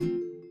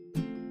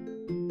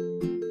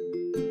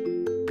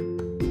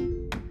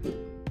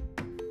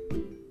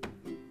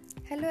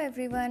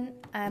everyone,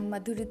 I am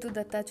Madhuritu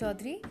Datta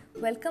Chaudhary.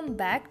 Welcome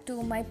back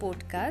to my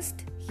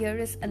podcast. Here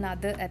is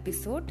another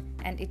episode,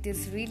 and it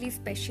is really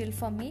special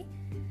for me.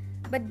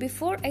 But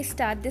before I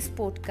start this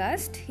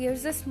podcast,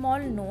 here's a small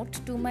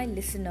note to my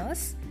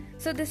listeners.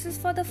 So, this is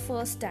for the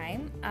first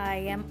time. I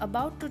am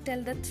about to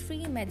tell the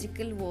 3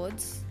 magical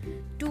words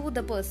to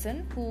the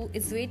person who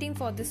is waiting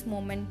for this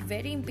moment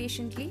very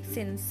impatiently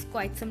since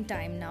quite some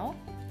time now.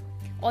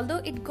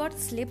 Although it got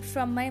slipped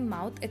from my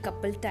mouth a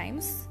couple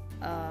times,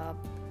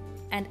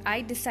 and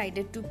I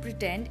decided to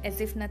pretend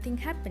as if nothing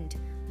happened.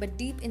 But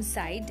deep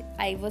inside,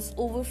 I was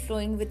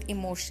overflowing with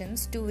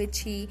emotions, to which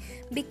he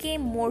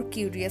became more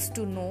curious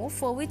to know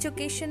for which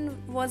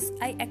occasion was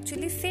I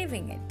actually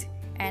saving it.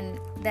 And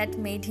that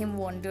made him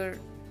wonder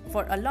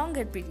for a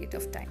longer period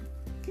of time.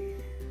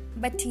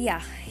 But yeah,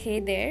 hey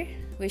there,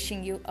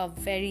 wishing you a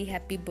very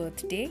happy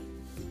birthday.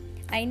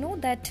 I know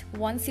that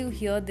once you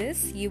hear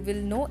this, you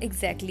will know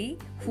exactly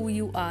who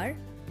you are.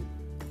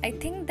 I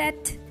think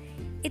that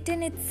it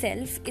in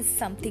itself is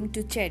something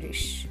to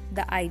cherish,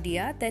 the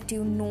idea that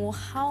you know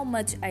how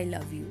much I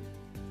love you.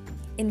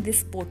 In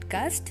this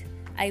podcast,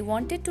 I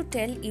wanted to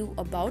tell you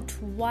about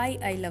why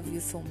I love you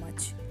so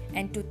much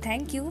and to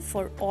thank you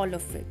for all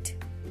of it.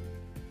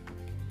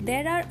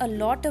 There are a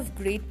lot of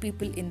great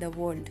people in the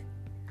world.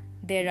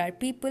 There are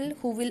people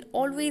who will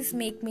always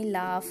make me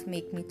laugh,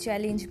 make me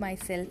challenge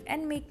myself,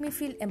 and make me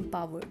feel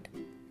empowered.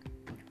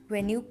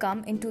 When you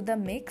come into the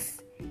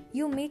mix,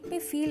 you make me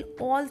feel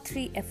all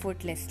 3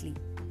 effortlessly.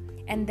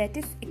 And that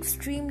is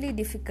extremely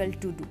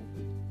difficult to do.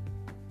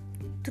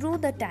 Through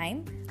the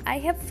time, I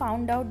have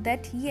found out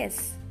that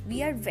yes,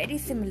 we are very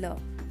similar,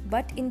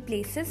 but in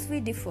places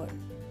we differ.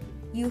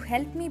 You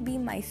help me be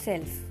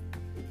myself.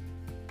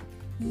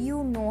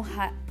 You know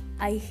how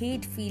I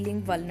hate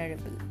feeling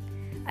vulnerable.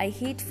 I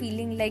hate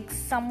feeling like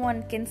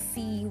someone can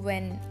see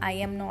when I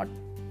am not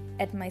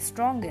at my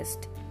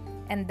strongest,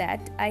 and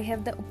that I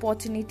have the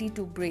opportunity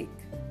to break.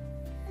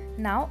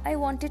 Now I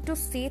wanted to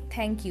say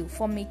thank you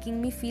for making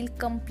me feel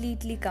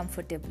completely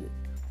comfortable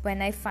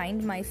when I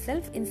find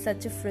myself in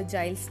such a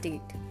fragile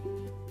state.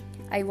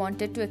 I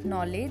wanted to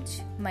acknowledge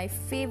my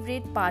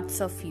favorite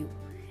parts of you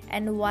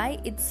and why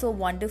it's so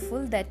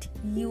wonderful that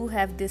you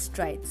have these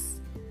traits.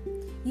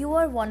 You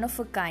are one of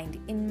a kind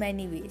in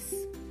many ways.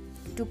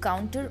 To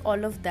counter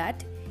all of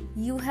that,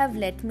 you have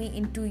let me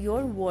into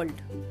your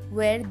world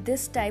where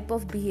this type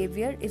of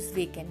behavior is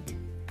vacant.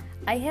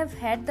 I have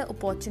had the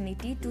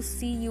opportunity to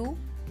see you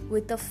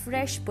with a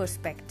fresh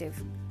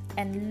perspective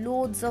and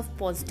loads of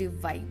positive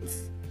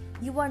vibes.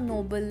 You are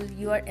noble,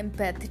 you are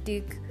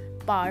empathetic,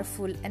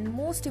 powerful, and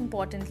most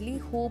importantly,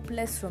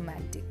 hopeless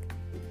romantic.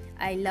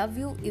 I love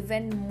you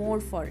even more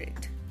for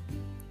it.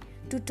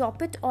 To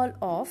top it all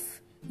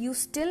off, you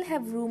still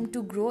have room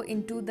to grow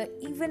into the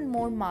even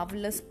more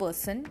marvelous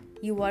person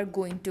you are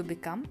going to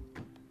become.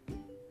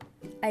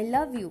 I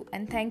love you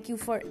and thank you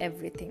for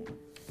everything.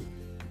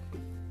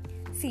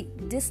 See,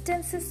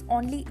 distance is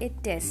only a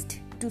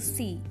test to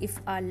see if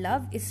our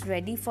love is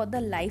ready for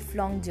the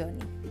lifelong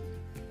journey.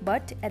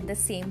 But at the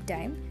same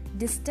time,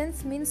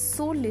 distance means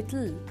so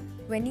little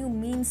when you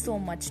mean so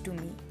much to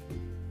me.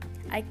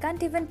 I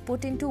can't even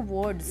put into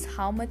words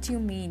how much you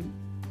mean,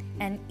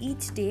 and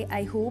each day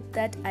I hope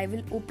that I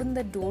will open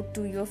the door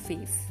to your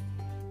face.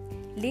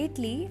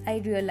 Lately, I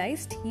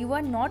realized you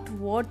are not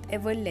worth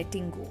ever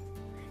letting go.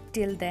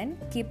 Till then,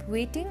 keep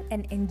waiting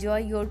and enjoy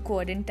your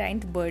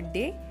quarantined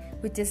birthday,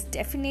 which is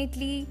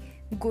definitely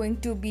going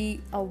to be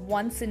a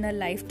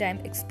once-in-a-lifetime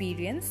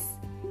experience.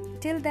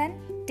 Till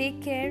then,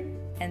 take care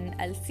and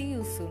I'll see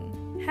you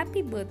soon.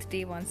 Happy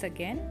birthday once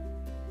again.